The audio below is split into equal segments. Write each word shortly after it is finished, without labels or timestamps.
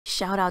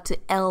shout out to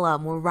Ella,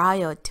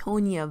 Mariah,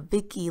 Tonya,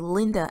 Vicky,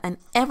 Linda, and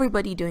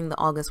everybody doing the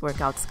August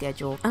workout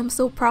schedule. I'm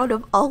so proud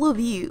of all of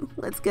you.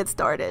 Let's get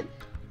started.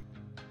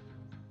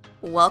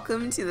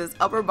 Welcome to this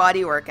upper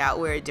body workout.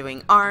 We're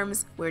doing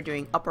arms, we're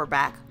doing upper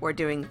back, we're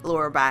doing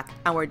lower back,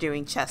 and we're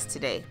doing chest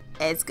today.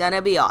 It's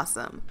gonna be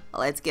awesome.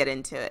 Let's get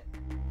into it.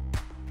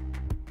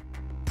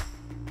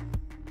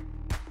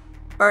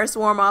 First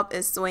warm up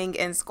is swing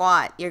and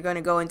squat. You're going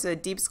to go into a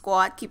deep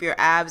squat, keep your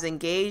abs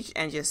engaged,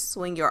 and just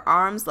swing your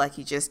arms like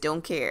you just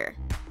don't care.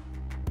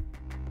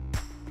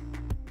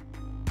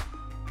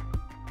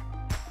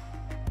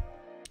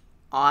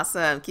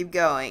 Awesome, keep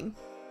going.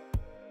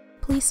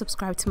 Please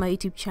subscribe to my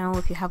YouTube channel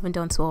if you haven't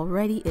done so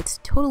already. It's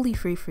totally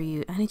free for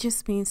you and it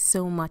just means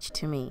so much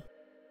to me.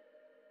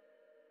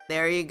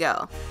 There you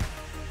go.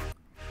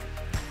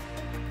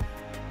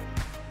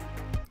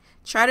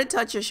 Try to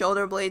touch your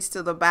shoulder blades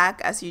to the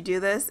back as you do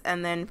this,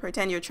 and then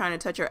pretend you're trying to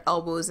touch your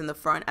elbows in the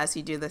front as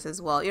you do this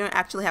as well. You don't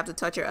actually have to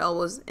touch your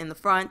elbows in the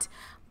front,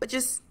 but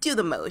just do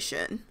the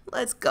motion.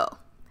 Let's go.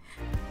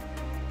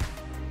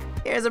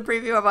 Here's a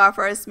preview of our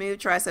first smooth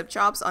tricep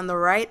chops. On the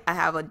right, I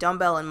have a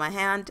dumbbell in my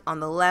hand. On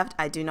the left,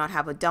 I do not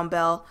have a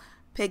dumbbell.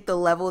 Pick the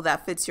level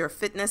that fits your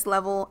fitness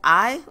level.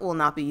 I will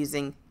not be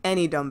using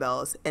any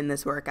dumbbells in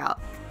this workout.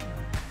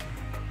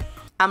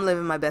 I'm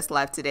living my best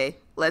life today.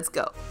 Let's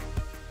go.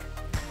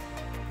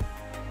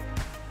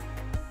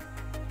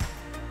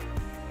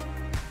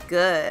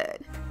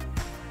 Good.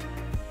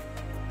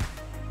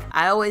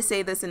 I always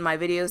say this in my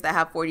videos that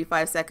have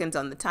 45 seconds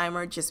on the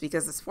timer. Just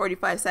because it's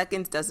 45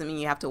 seconds doesn't mean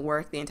you have to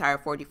work the entire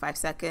 45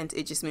 seconds.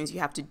 It just means you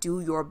have to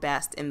do your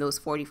best in those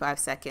 45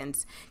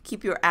 seconds.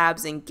 Keep your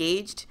abs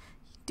engaged.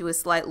 Do a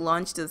slight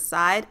lunge to the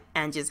side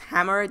and just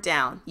hammer it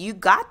down. You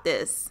got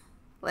this.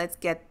 Let's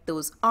get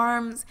those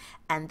arms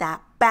and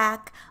that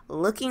back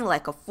looking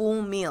like a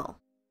full meal.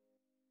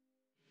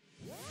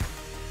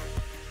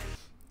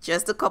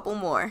 Just a couple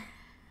more.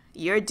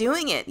 You're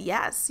doing it.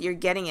 Yes, you're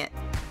getting it.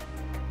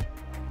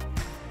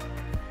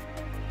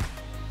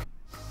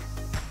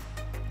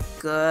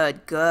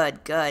 Good,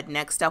 good, good.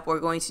 Next up,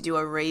 we're going to do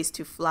a raise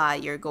to fly.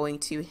 You're going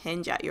to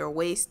hinge at your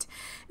waist.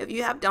 If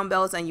you have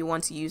dumbbells and you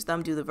want to use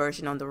them, do the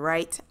version on the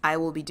right. I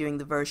will be doing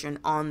the version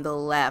on the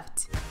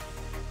left.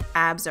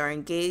 Abs are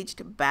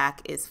engaged,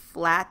 back is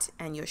flat,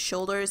 and your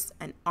shoulders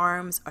and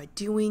arms are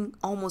doing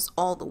almost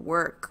all the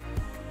work.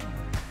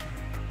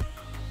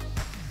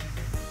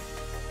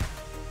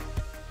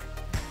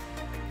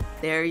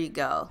 There you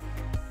go.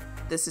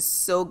 This is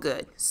so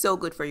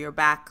good for your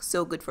back,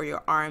 so good for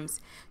your arms.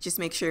 Just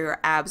make sure your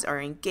abs are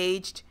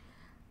engaged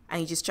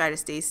and you just try to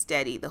stay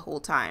steady the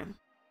whole time.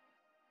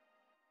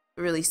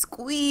 Really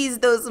squeeze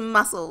those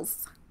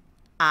muscles.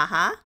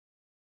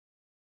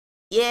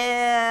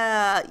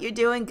 Yeah, you're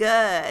doing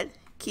good.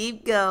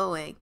 Keep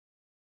going.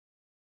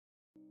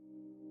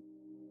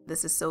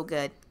 This is so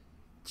good.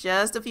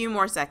 Just a few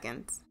more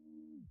seconds.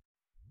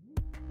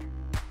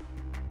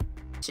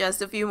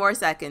 Just a few more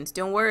seconds.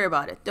 Don't worry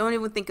about it. Don't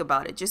even think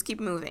about it. Just keep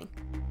moving.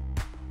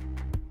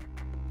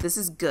 This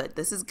is good.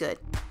 This is good.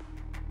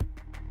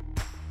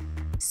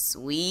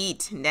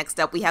 Sweet. Next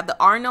up, we have the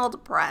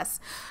Arnold press.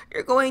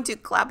 You're going to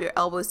clap your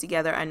elbows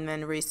together and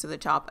then raise to the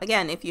top.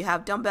 Again, if you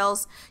have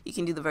dumbbells, you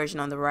can do the version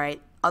on the right.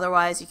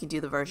 Otherwise, you can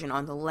do the version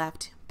on the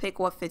left. Pick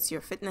what fits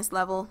your fitness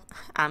level.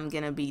 I'm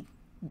going to be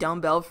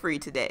dumbbell free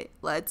today.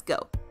 Let's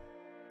go.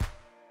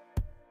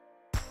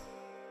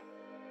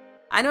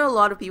 I know a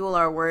lot of people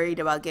are worried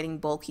about getting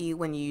bulky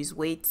when you use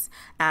weights,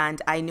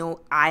 and I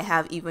know I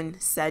have even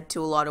said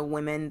to a lot of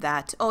women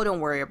that, oh, don't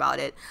worry about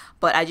it.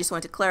 But I just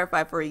want to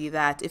clarify for you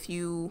that if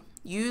you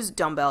use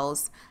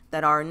dumbbells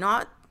that are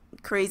not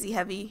crazy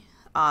heavy,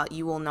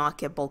 you will not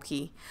get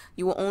bulky.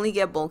 You will only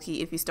get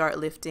bulky if you start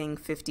lifting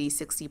 50,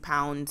 60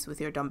 pounds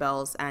with your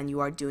dumbbells and you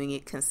are doing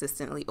it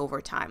consistently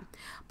over time.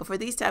 But for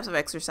these types of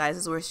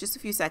exercises where it's just a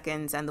few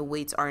seconds and the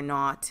weights are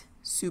not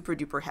super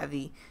duper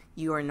heavy,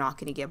 you are not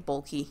going to get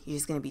bulky. You're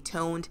just going to be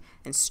toned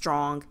and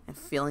strong and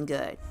feeling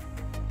good.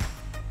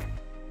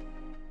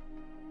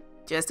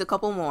 Just a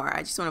couple more. I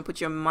just want to put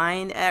your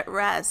mind at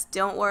rest.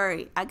 Don't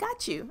worry. I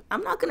got you.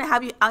 I'm not going to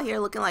have you out here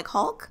looking like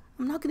Hulk.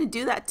 I'm not going to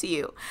do that to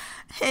you.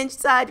 Hinge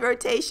side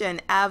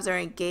rotation. Abs are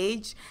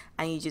engaged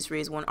and you just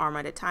raise one arm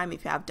at a time.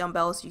 If you have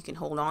dumbbells, you can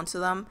hold on to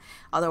them.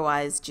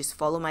 Otherwise, just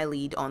follow my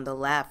lead on the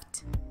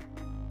left.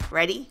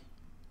 Ready?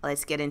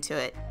 Let's get into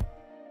it.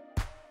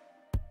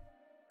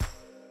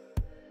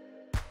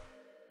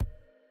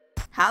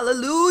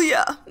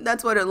 Hallelujah!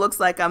 That's what it looks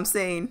like I'm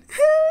saying.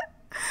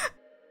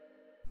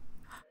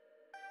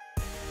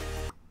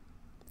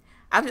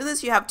 After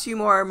this, you have two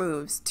more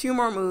moves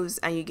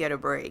and you get a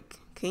break.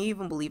 Can you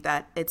even believe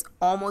that? It's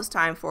almost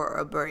time for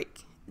a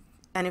break.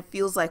 And it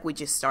feels like we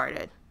just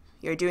started.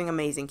 You're doing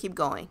amazing. Keep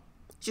going.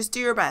 Just do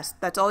your best.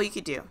 That's all you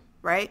can do,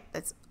 right?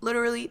 That's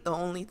literally the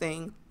only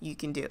thing you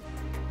can do.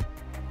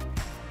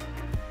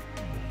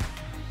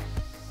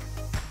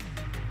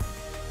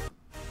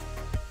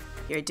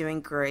 You're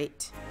doing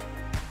great.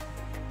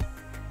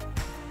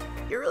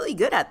 You're really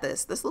good at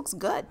this. This looks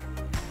good.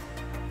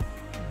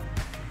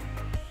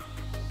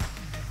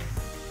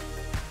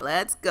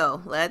 Let's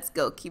go. Let's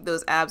go. Keep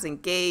those abs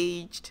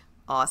engaged.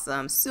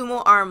 Awesome.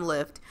 Sumo arm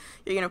lift.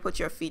 You're going to put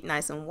your feet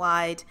nice and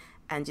wide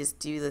and just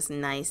do this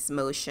nice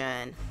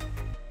motion.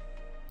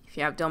 If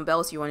you have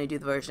dumbbells, you want to do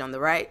the version on the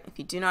right. If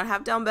you do not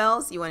have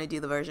dumbbells, you want to do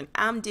the version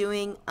I'm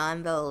doing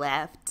on the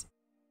left.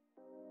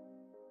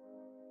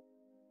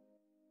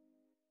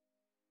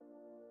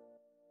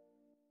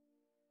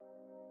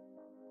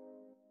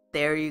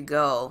 There you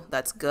go.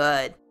 That's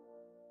good.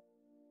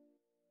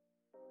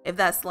 If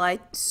that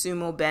slight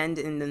sumo bend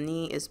in the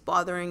knee is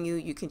bothering you,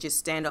 you can just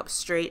stand up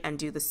straight and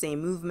do the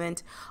same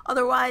movement.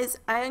 Otherwise,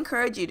 I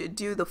encourage you to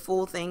do the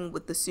full thing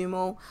with the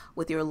sumo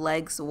with your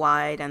legs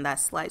wide and that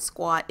slight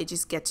squat. It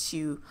just gets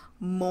you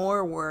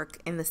more work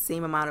in the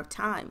same amount of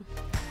time.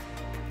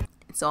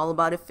 It's all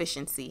about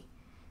efficiency.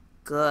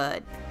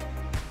 Good.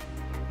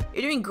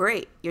 You're doing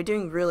great. You're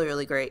doing really,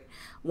 really great.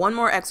 One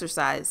more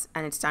exercise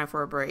and it's time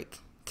for a break.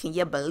 Can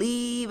you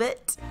believe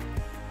it?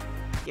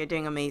 You're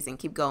doing amazing.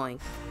 Keep going.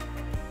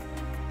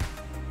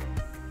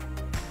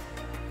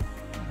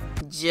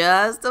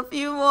 Just a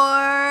few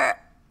more.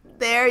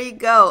 There you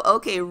go.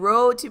 Okay,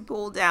 row to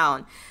pull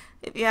down.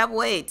 If you have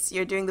weights,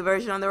 you're doing the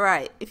version on the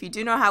right. If you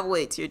do not have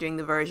weights, you're doing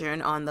the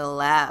version on the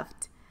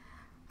left.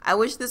 I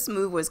wish this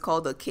move was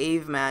called the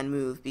caveman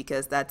move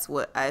because that's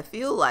what I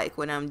feel like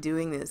when I'm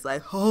doing this.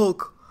 Like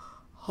Hulk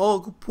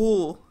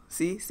pull.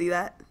 See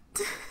that?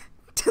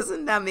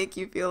 Doesn't that make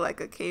you feel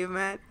like a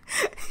caveman?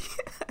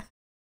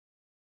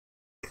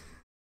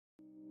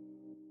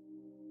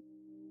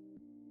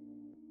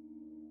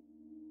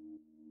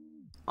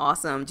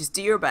 Awesome. Just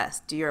do your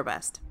best. Do your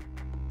best.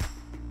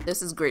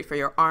 This is great for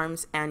your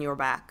arms and your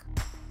back.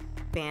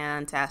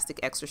 Fantastic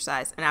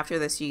exercise. And after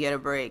this, you get a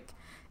break.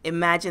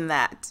 Imagine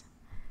that.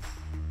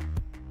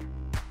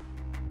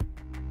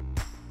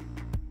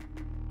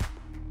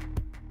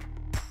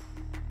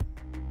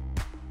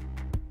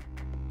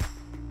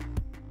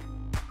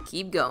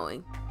 Keep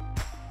going.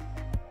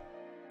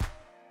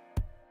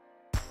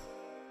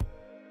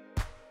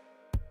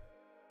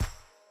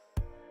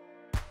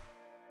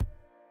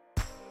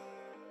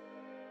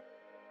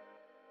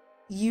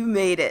 You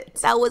made it.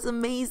 That was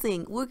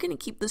amazing. We're going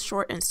to keep this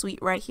short and sweet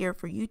right here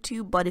for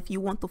YouTube, but if you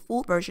want the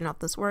full version of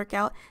this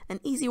workout, an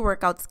easy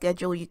workout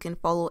schedule you can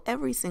follow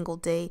every single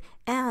day,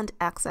 and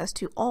access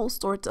to all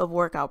sorts of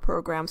workout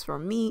programs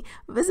from me,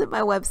 visit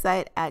my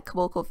website at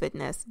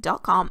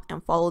kobokofitness.com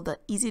and follow the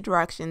easy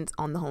directions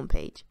on the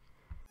homepage.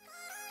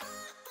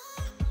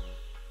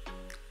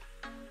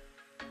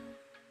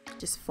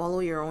 Just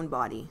follow your own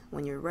body.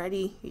 When you're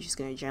ready, you're just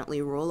going to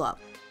gently roll up.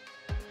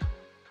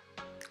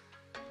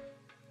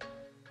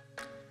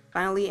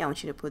 Finally, I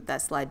want you to put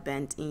that slight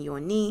bend in your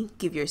knee.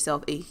 Give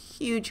yourself a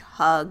huge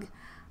hug.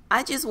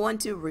 I just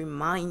want to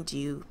remind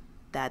you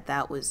that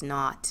that was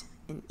not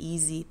an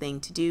easy thing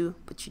to do,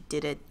 but you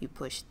did it, you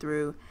pushed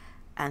through,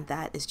 and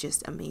that is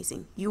just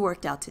amazing. You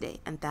worked out today,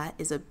 and that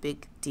is a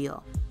big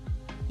deal.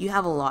 You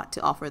have a lot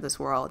to offer this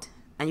world,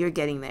 and you're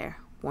getting there,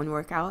 one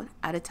workout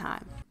at a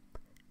time.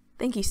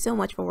 Thank you so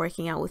much for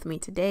working out with me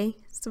today.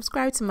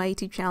 Subscribe to my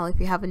YouTube channel if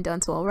you haven't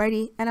done so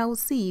already, and I will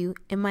see you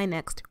in my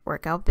next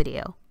workout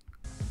video.